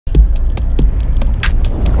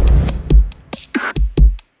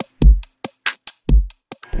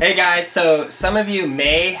Hey guys, so some of you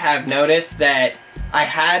may have noticed that I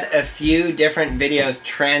had a few different videos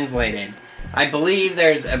translated. I believe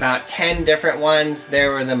there's about 10 different ones. They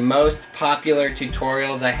were the most popular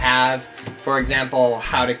tutorials I have. For example,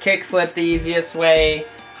 how to kickflip the easiest way,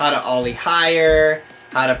 how to ollie higher,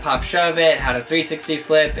 how to pop shove it, how to 360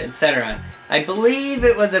 flip, etc. I believe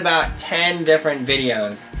it was about 10 different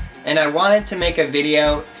videos. And I wanted to make a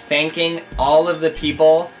video thanking all of the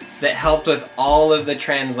people that helped with all of the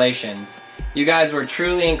translations. You guys were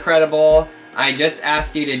truly incredible. I just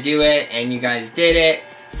asked you to do it and you guys did it,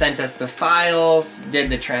 sent us the files,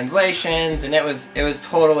 did the translations, and it was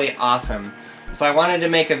totally awesome. So I wanted to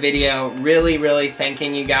make a video really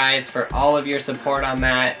thanking you guys for all of your support on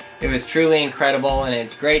that. It was truly incredible and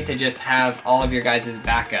it's great to just have all of your guys'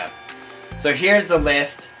 backup. So here's the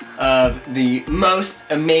list of the most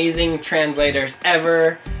amazing translators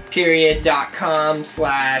ever,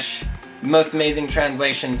 .com/most amazing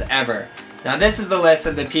translations ever. Now this is the list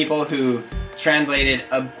of the people who translated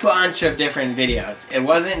a bunch of different videos. It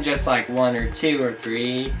wasn't just like 1 or 2 or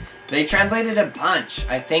 3. They translated a bunch.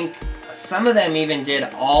 I think some of them even did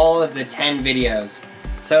all of the 10 videos.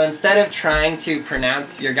 So instead of trying to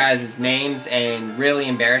pronounce your guys' names and really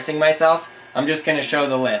embarrassing myself, I'm just gonna show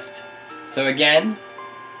the list. So again,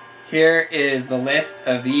 here is the list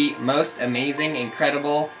of the most amazing,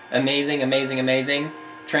 incredible, amazing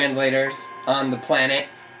translators on the planet,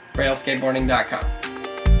 railskateboarding.com.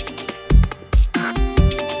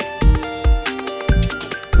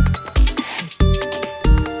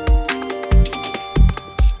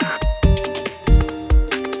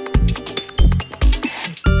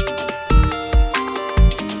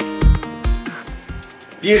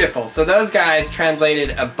 Beautiful. So those guys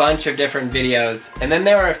translated a bunch of different videos, and then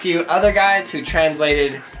there were a few other guys who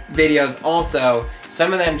translated videos also.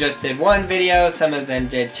 Some of them just did 1 video, some of them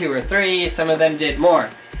did 2 or 3, some of them did more.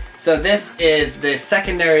 So this is the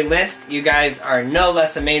secondary list. You guys are no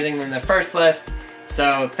less amazing than the first list.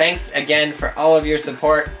 So thanks again for all of your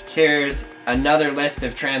support. Here's another list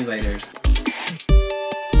of translators.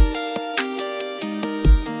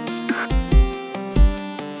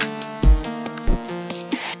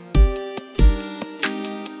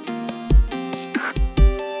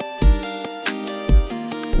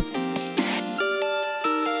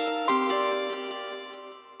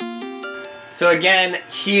 So again,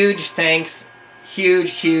 huge thanks,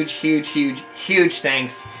 huge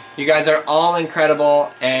thanks. You guys are all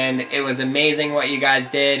incredible and it was amazing what you guys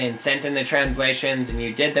did and sent in the translations and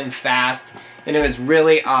you did them fast and it was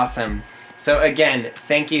really awesome. So again,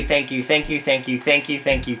 thank you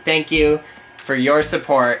for your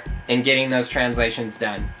support in getting those translations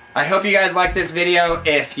done. I hope you guys like this video.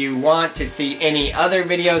 If you want to see any other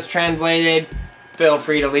videos translated, feel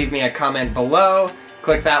free to leave me a comment below.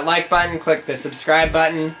 Click that like button, click the subscribe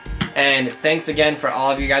button, and thanks again for all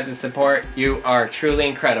of you guys' support. You are truly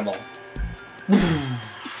incredible.